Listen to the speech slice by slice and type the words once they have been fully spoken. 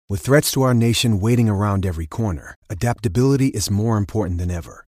With threats to our nation waiting around every corner, adaptability is more important than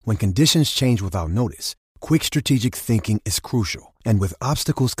ever. When conditions change without notice, quick strategic thinking is crucial. And with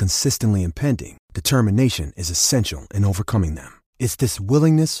obstacles consistently impending, determination is essential in overcoming them. It's this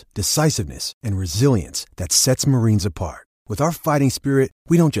willingness, decisiveness, and resilience that sets Marines apart. With our fighting spirit,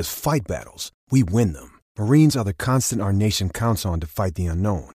 we don't just fight battles, we win them. Marines are the constant our nation counts on to fight the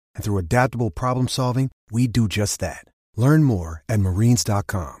unknown. And through adaptable problem solving, we do just that. Learn more at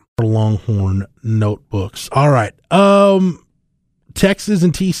marines.com. Longhorn notebooks. All right. Texas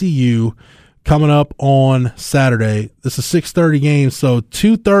and TCU coming up on Saturday. This is a 6:30 game, so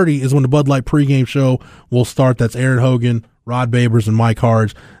 2:30 is when the Bud Light pregame show will start. That's Aaron Hogan, Rod Babers, and Mike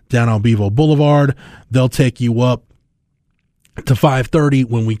Harge down on Bevo Boulevard. They'll take you up to 5:30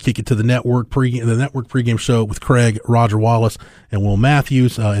 when we kick it to the network pregame show with Craig, Roger Wallace, and Will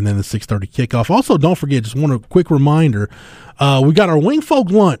Matthews, and then the 6:30 kickoff. Also, don't forget, just want a quick reminder, we got our Wing Folk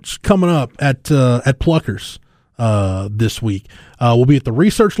lunch coming up at Pluckers this week. We'll be at the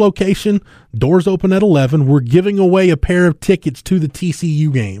research location. Doors open at 11. We're giving away a pair of tickets to the TCU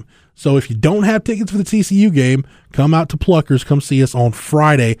game. So if you don't have tickets for the TCU game, come out to Pluckers. Come see us on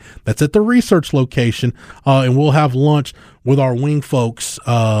Friday. That's at the research location, and we'll have lunch with our wing folks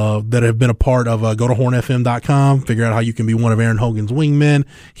that have been a part of go to hornfm.com. Figure out how you can be one of Aaron Hogan's wingmen.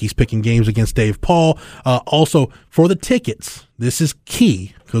 He's picking games against Dave Paul. Also, for the tickets, this is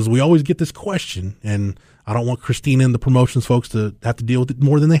key because we always get this question, and I don't want Christina and the promotions folks to have to deal with it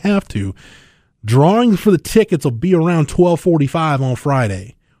more than they have to. Drawings for the tickets will be around 12:45 on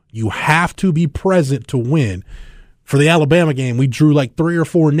Friday. You have to be present to win. For the Alabama game, we drew like 3 or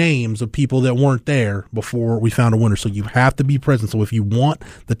 4 names of people that weren't there before we found a winner. So you have to be present. So if you want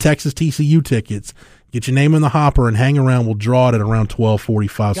the Texas TCU tickets, get your name in the hopper and hang around. We'll draw it at around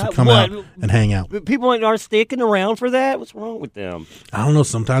 12:45. So come out and hang out. People aren't sticking around for that? What's wrong with them? I don't know.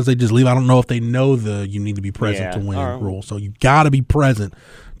 Sometimes they just leave. I don't know if they know you need to be present to win rule. So you got to be present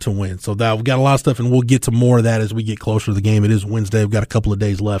to win. So that we've got a lot of stuff, and we'll get to more of that as we get closer to the game. It is Wednesday. We've got a couple of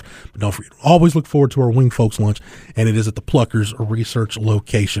days left, but don't forget, always look forward to our Wing Folks lunch, and it is at the Pluckers research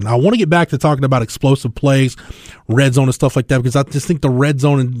location. I want to get back to talking about explosive plays, red zone and stuff like that, because I just think the red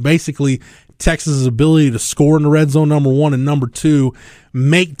zone and basically Texas's ability to score in the red zone, number one, and number two,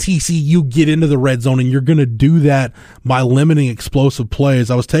 make TCU get into the red zone, and you're going to do that by limiting explosive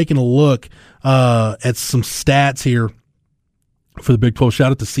plays. I was taking a look at some stats here for the Big 12.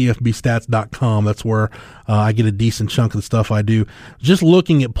 Shout out to cfbstats.com. That's where I get a decent chunk of the stuff I do. Just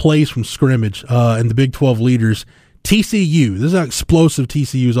looking at plays from scrimmage and the Big 12 leaders, TCU, this is how explosive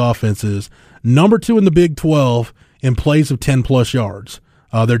TCU's offense is. Number 2 in the Big 12 in plays of 10-plus yards.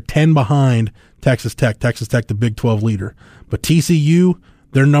 They're 10 behind Texas Tech. Texas Tech, the Big 12 leader. But TCU,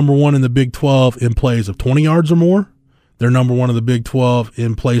 they're number 1 in the Big 12 in plays of 20 yards or more. They're number 1 in the Big 12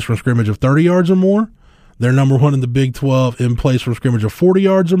 in plays from scrimmage of 30 yards or more. They're number 1 in the Big 12 in plays from scrimmage of 40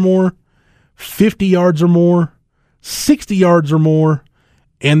 yards or more, 50 yards or more, 60 yards or more,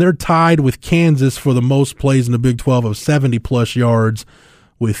 and they're tied with Kansas for the most plays in the Big 12 of 70-plus yards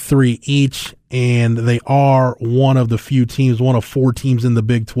with 3 each, and they are one of the few teams, one of 4 teams in the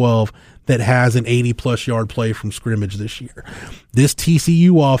Big 12 that has an 80-plus yard play from scrimmage this year. This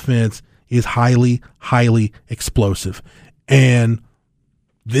TCU offense is highly, highly explosive, and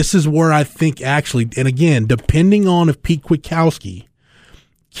this is where I think actually, and again, depending on if Pete Kwiatkowski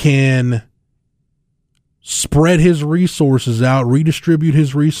can spread his resources out, redistribute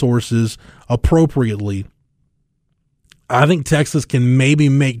his resources appropriately, I think Texas can maybe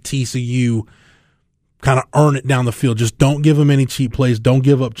make TCU kind of earn it down the field. Just don't give them any cheap plays. Don't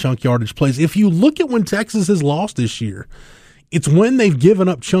give up chunk yardage plays. If you look at when Texas has lost this year, it's when they've given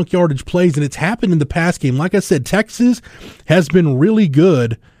up chunk yardage plays, and it's happened in the past game. Like I said, Texas has been really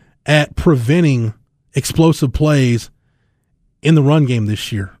good at preventing explosive plays in the run game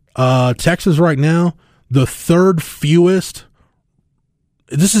this year. Texas right now, the 3rd fewest.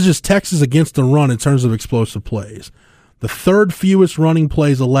 This is just Texas against the run in terms of explosive plays. The 3rd fewest running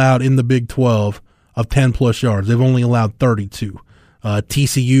plays allowed in the Big 12 of 10-plus yards. They've only allowed 32.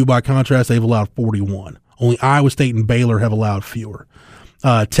 TCU, by contrast, they've allowed 41. Only Iowa State and Baylor have allowed fewer.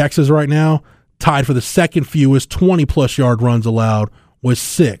 Texas right now, tied for the 2nd fewest 20-plus yard runs allowed with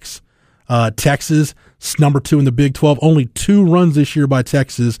 6. Texas, number 2 in the Big 12. Only 2 runs this year by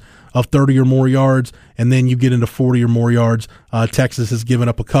Texas of 30 or more yards, and then you get into 40 or more yards. Texas has given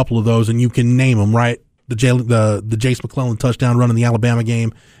up a couple of those, and you can name them, right? The Jace McClellan touchdown run in the Alabama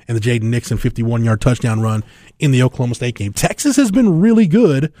game and the Jaden Nixon 51-yard touchdown run in the Oklahoma State game. Texas has been really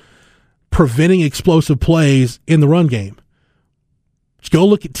good preventing explosive plays in the run game. Just go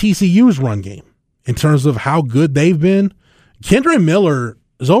look at TCU's run game in terms of how good they've been. Kendre Miller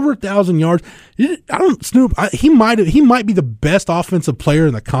is over 1,000 yards. He might be the best offensive player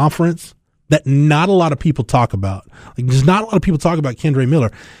in the conference that not a lot of people talk about. Like, there's not a lot of people talk about Kendre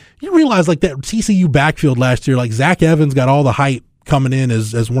Miller. You realize, like, that TCU backfield last year, like, Zach Evans got all the hype coming in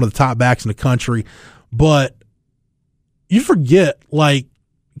as one of the top backs in the country, but you forget, like,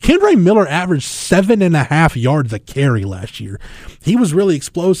 Kendre Miller averaged 7.5 yards a carry last year. He was really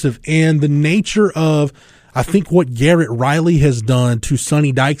explosive, and the nature of, I think, what Garrett Riley has done to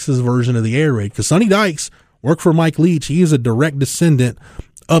Sonny Dykes' version of the air raid, because Sonny Dykes worked for Mike Leach. He is a direct descendant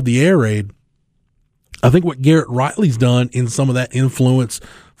of the air raid. I think what Garrett Riley's done in some of that influence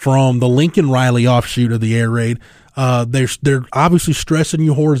from the Lincoln Riley offshoot of the air raid, they're obviously stressing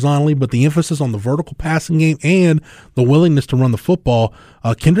you horizontally, but the emphasis on the vertical passing game and the willingness to run the football.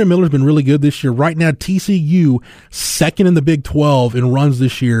 Kendre Miller's been really good this year. Right now, TCU second in the Big 12 in runs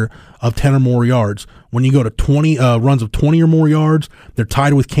this year of 10 or more yards. When you go to 20 runs of 20 or more yards, they're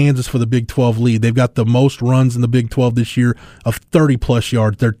tied with Kansas for the Big 12 lead. They've got the most runs in the Big 12 this year of 30-plus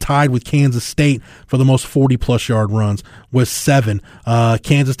yards. They're tied with Kansas State for the most 40-plus yard runs with 7.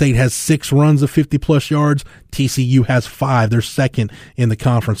 Kansas State has 6 runs of 50-plus yards. TCU has 5. They're second in the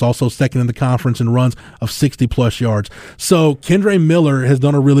conference. Also second in the conference in runs of 60-plus yards. So Kendre Miller has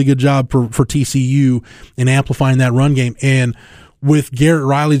done a really good job for TCU in amplifying that run game. And with Garrett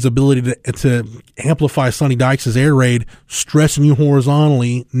Riley's ability to amplify Sonny Dykes' air raid, stressing you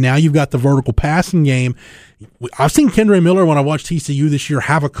horizontally, now you've got the vertical passing game. I've seen Kendre Miller, when I watched TCU this year,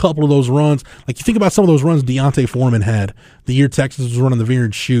 have a couple of those runs. Like, you think about some of those runs Deontay Foreman had the year Texas was running the veer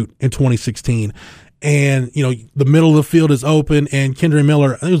and shoot in 2016. And, you know, the middle of the field is open, and Kendre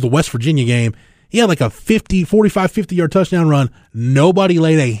Miller, I think it was the West Virginia game, he had like a 50-yard touchdown run. Nobody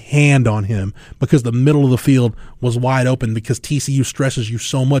laid a hand on him because the middle of the field was wide open, because TCU stresses you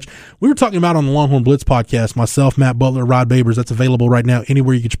so much. We were talking about on the Longhorn Blitz podcast, myself, Matt Butler, Rod Babers. That's available right now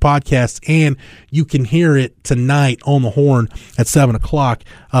anywhere you get your podcasts, and you can hear it tonight on the Horn at 7 o'clock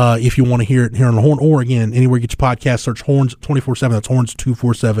if you want to hear it here on the Horn, or again, anywhere you get your podcast, search Horns 24/7. That's Horns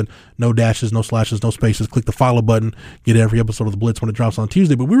 247. No dashes, no slashes, no spaces. Click the follow button. Get every episode of the Blitz when it drops on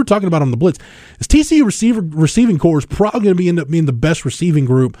Tuesday. But we were talking about on the Blitz, this TCU receiving core is probably going to end up being the best receiving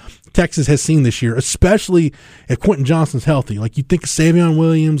group Texas has seen this year, especially if Quentin Johnston's healthy. Like, you think of Savion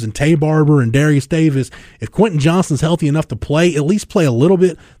Williams and Tay Barber and Darius Davis. If Quentin Johnston's healthy enough to play, at least play a little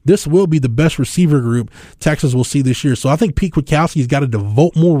bit, this will be the best receiver group Texas will see this year. So I think Pete Kwiatkowski's got to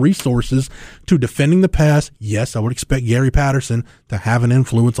devote more resources to defending the pass. Yes, I would expect Gary Patterson to have an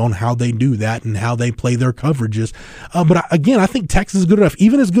influence on how they do that and how they play their coverages. But again, I think Texas is good enough,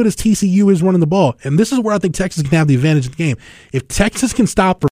 even as good as TCU is running the ball. And this is where I think Texas can have the advantage in the game. If Texas can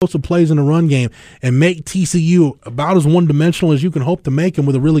stop explosive plays in the run game and make TCU about as one-dimensional as you can hope to make them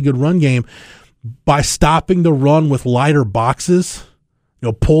with a really good run game by stopping the run with lighter boxes, you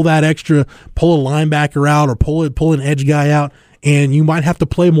know, pull a linebacker out or pull an edge guy out, and you might have to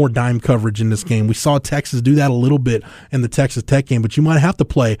play more dime coverage in this game. We saw Texas do that a little bit in the Texas Tech game, but you might have to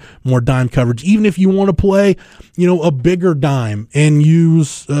play more dime coverage, even if you want to play, you know, a bigger dime and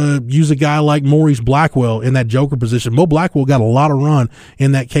use a guy like Maurice Blackwell in that joker position. Mo Blackwell got a lot of run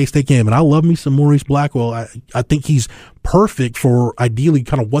in that K-State game, and I love me some Maurice Blackwell. I think he's perfect for ideally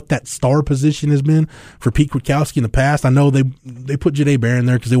kind of what that star position has been for Pete Kwiatkowski in the past. I know they put Jahdae Barron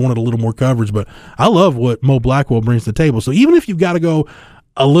there because they wanted a little more coverage, but I love what Mo Blackwell brings to the table. So even if you've got to go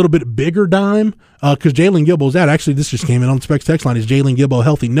a little bit bigger dime, because Jalen Gilbo's out. Actually, this just came in on the Specs text line. Is Jalen Gilbo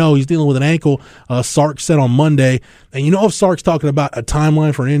healthy? No, he's dealing with an ankle. Sark said on Monday, and you know, if Sark's talking about a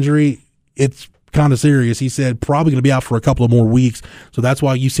timeline for an injury, it's kind of serious. He said probably going to be out for a couple of more weeks. So that's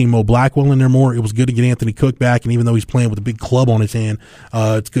why you've seen Mo Blackwell in there more. It was good to get Anthony Cook back, and even though he's playing with a big club on his hand,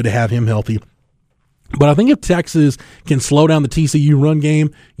 it's good to have him healthy. But I think if Texas can slow down the TCU run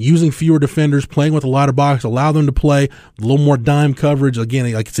game, using fewer defenders, playing with a lighter box, allow them to play a little more dime coverage,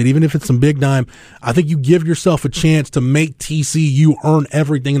 again, like I said, even if it's some big dime, I think you give yourself a chance to make TCU earn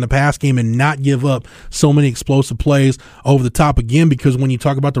everything in the pass game and not give up so many explosive plays over the top again, because when you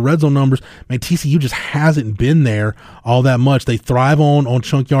talk about the red zone numbers, man, TCU just hasn't been there all that much. They thrive on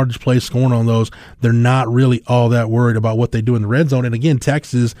chunk yardage plays, scoring on those. They're not really all that worried about what they do in the red zone. And again,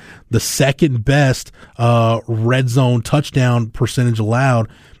 Texas, the second best red zone touchdown percentage allowed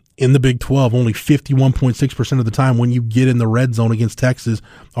in the Big 12. Only 51.6% of the time when you get in the red zone against Texas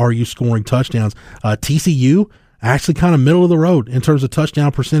are you scoring touchdowns. TCU actually kind of middle of the road in terms of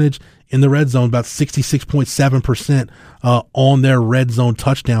touchdown percentage in the red zone, about 66.7% on their red zone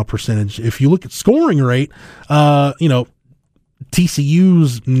touchdown percentage. If you look at scoring rate,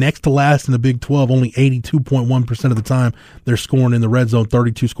 TCU's next to last in the Big 12, only 82.1% of the time they're scoring in the red zone,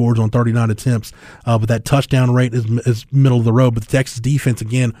 32 scores on 39 attempts. But that touchdown rate is middle of the road. But the Texas defense,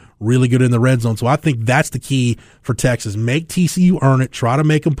 again, really good in the red zone. So I think that's the key for Texas. Make TCU earn it. Try to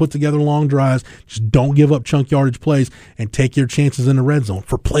make them put together long drives. Just don't give up chunk yardage plays and take your chances in the red zone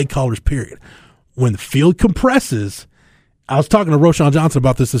for play callers, period. When the field compresses, I was talking to Roshan Johnson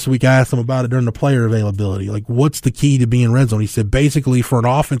about this week. I asked him about it during the player availability. Like, what's the key to being red zone? He said, basically, for an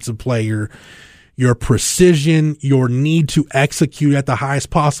offensive player, your precision, your need to execute at the highest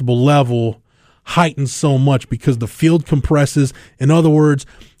possible level heightens so much because the field compresses. In other words,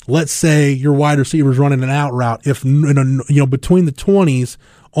 let's say your wide receiver's running an out route. If between the 20s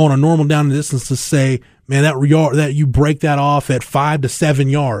on a normal down and distance, to say, man, that you break that off at 5 to 7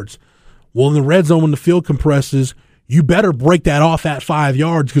 yards. Well, in the red zone, when the field compresses, you better break that off at 5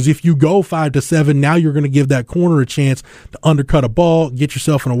 yards, because if you go 5 to 7, now you're going to give that corner a chance to undercut a ball, get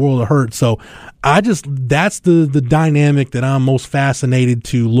yourself in a world of hurt. So that's the dynamic that I'm most fascinated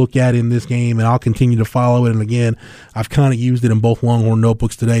to look at in this game, and I'll continue to follow it. And again, I've kind of used it in both Longhorn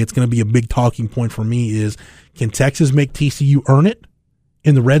notebooks today. It's going to be a big talking point for me is, can Texas make TCU earn it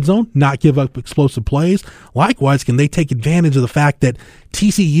in the red zone, not give up explosive plays? Likewise, can they take advantage of the fact that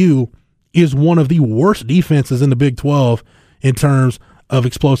TCU is one of the worst defenses in the Big 12 in terms of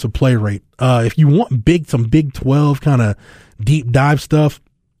explosive play rate? If you want some Big 12 kind of deep dive stuff,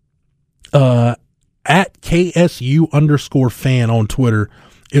 at KSU_fan on Twitter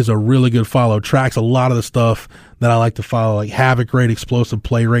is a really good follow. Tracks a lot of the stuff that I like to follow, like havoc rate, explosive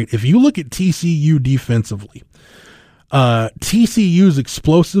play rate. If you look at TCU defensively, TCU's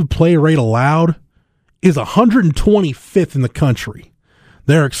explosive play rate allowed is 125th in the country.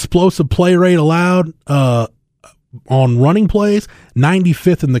 Their explosive play rate allowed on running plays,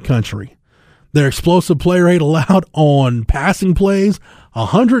 95th in the country. Their explosive play rate allowed on passing plays,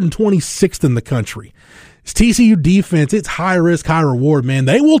 126th in the country. It's TCU defense. It's high risk, high reward, man.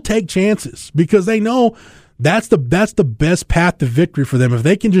 They will take chances because they know that's the best path to victory for them. If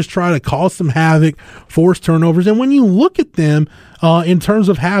they can just try to cause some havoc, force turnovers. And when you look at them in terms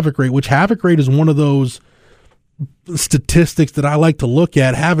of havoc rate, which havoc rate is one of those statistics that I like to look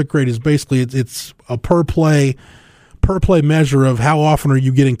at. Havoc rate is basically it's a per play measure of how often are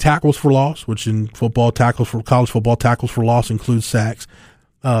you getting tackles for loss, which in college football tackles for loss includes sacks,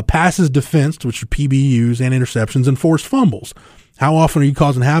 passes defensed, which are PBUs, and interceptions, and forced fumbles. How often are you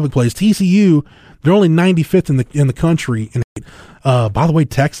causing havoc plays? TCU, they're only 95th in the country. And by the way,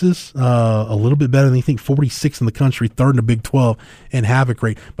 Texas, a little bit better than you think, 46th in the country, third in the Big 12 in havoc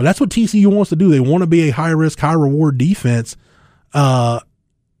rate. But that's what TCU wants to do. They want to be a high risk, high reward defense.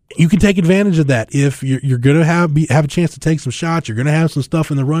 You can take advantage of that if you're going to have a chance to take some shots. You're going to have some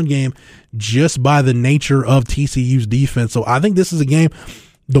stuff in the run game just by the nature of TCU's defense. So I think this is a game.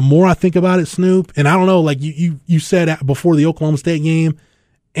 The more I think about it, Snoop, and I don't know, like you said before the Oklahoma State game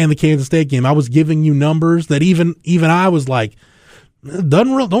and the Kansas State game, I was giving you numbers that even I was like,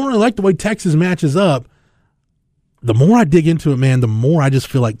 don't really like the way Texas matches up. The more I dig into it, man, the more I just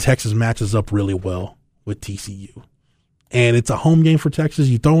feel like Texas matches up really well with TCU. And it's a home game for Texas.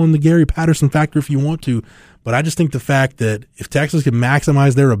 You throw in the Gary Patterson factor if you want to, but I just think the fact that if Texas can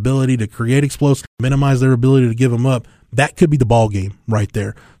maximize their ability to create explosives, minimize their ability to give them up, that could be the ball game right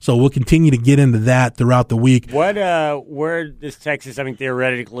there. So we'll continue to get into that throughout the week. Where does Texas, I mean,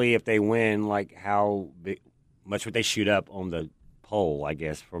 theoretically, if they win, like how much would they shoot up on the poll, I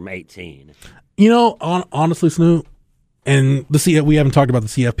guess, from 18? Honestly, Snoop, and we haven't talked about the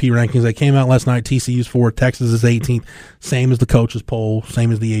CFP rankings. They came out last night. TCU's 4th, Texas is 18th, same as the coaches poll,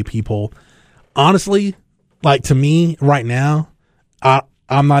 same as the AP poll. Honestly, like to me right now,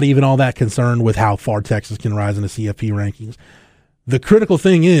 I'm not even all that concerned with how far Texas can rise in the CFP rankings. The critical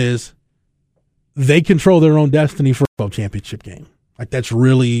thing is they control their own destiny for a championship game. Like that's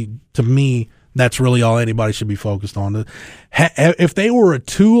really, to me, that's really all anybody should be focused on. If they were a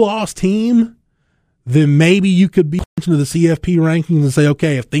 2-loss team, then maybe you could be to the CFP rankings and say,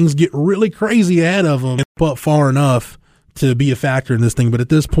 okay, if things get really crazy ahead of them, but far enough to be a factor in this thing. But at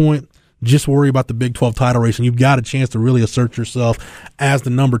this point, just worry about the Big 12 title race, and you've got a chance to really assert yourself as the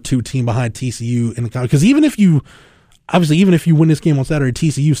number 2 team behind TCU. Because even if you win this game on Saturday,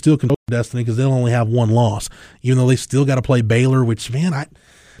 TCU still controls destiny because they'll only have 1 loss, even though they still got to play Baylor, which, man, that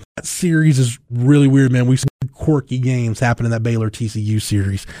series is really weird, man. We've seen quirky games happen in that Baylor-TCU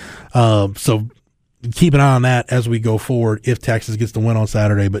series. So keep an eye on that as we go forward if Texas gets the win on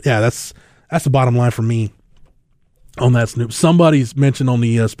Saturday. But, yeah, that's the bottom line for me on that, Snoop. Somebody's mentioned on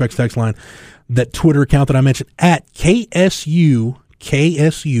the Specs text line that Twitter account that I mentioned, at KSU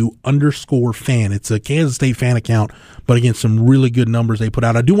KSU_fan. It's a Kansas State fan account, but again, some really good numbers they put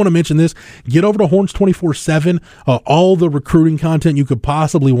out. I do want to mention this. Get over to Horns 24/7. All the recruiting content you could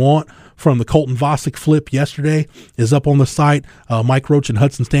possibly want from the Colton Vosick flip yesterday is up on the site. Mike Roach and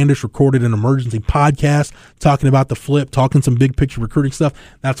Hudson Standish recorded an emergency podcast talking about the flip, talking some big picture recruiting stuff.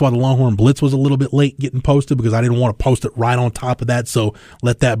 That's why the Longhorn Blitz was a little bit late getting posted, because I didn't want to post it right on top of that. So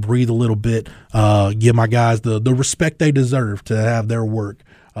let that breathe a little bit. Give my guys the respect they deserve to have their work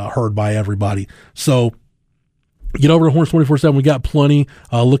heard by everybody. So get over to Horns 24/7. We got plenty.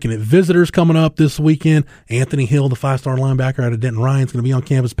 Looking at visitors coming up this weekend. Anthony Hill, the 5-star linebacker out of Denton Ryan, is going to be on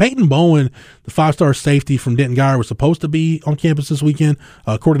campus. Peyton Bowen, the 5-star safety from Denton Guyer, was supposed to be on campus this weekend.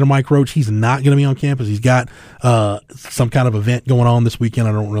 According to Mike Roach, he's not going to be on campus. He's got some kind of event going on this weekend.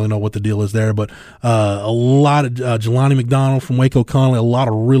 I don't really know what the deal is there, but a lot of Jelani McDonald from Waco Connolly, a lot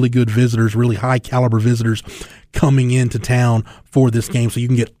of really good visitors, really high caliber visitors coming into town for this game. So you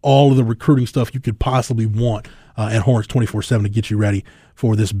can get all of the recruiting stuff you could possibly want at Horns 24/7 to get you ready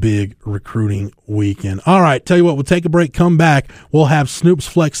for this big recruiting weekend. All right, tell you what, we'll take a break, come back. We'll have Snoop's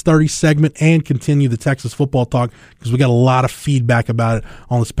Flex 30 segment and continue the Texas football talk, because we got a lot of feedback about it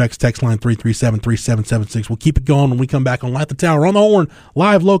on the Specs text line 337-3776. We'll keep it going when we come back on Light the Tower on the Horn,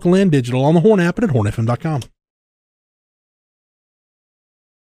 live, local, and digital on the Horn app and at hornfm.com.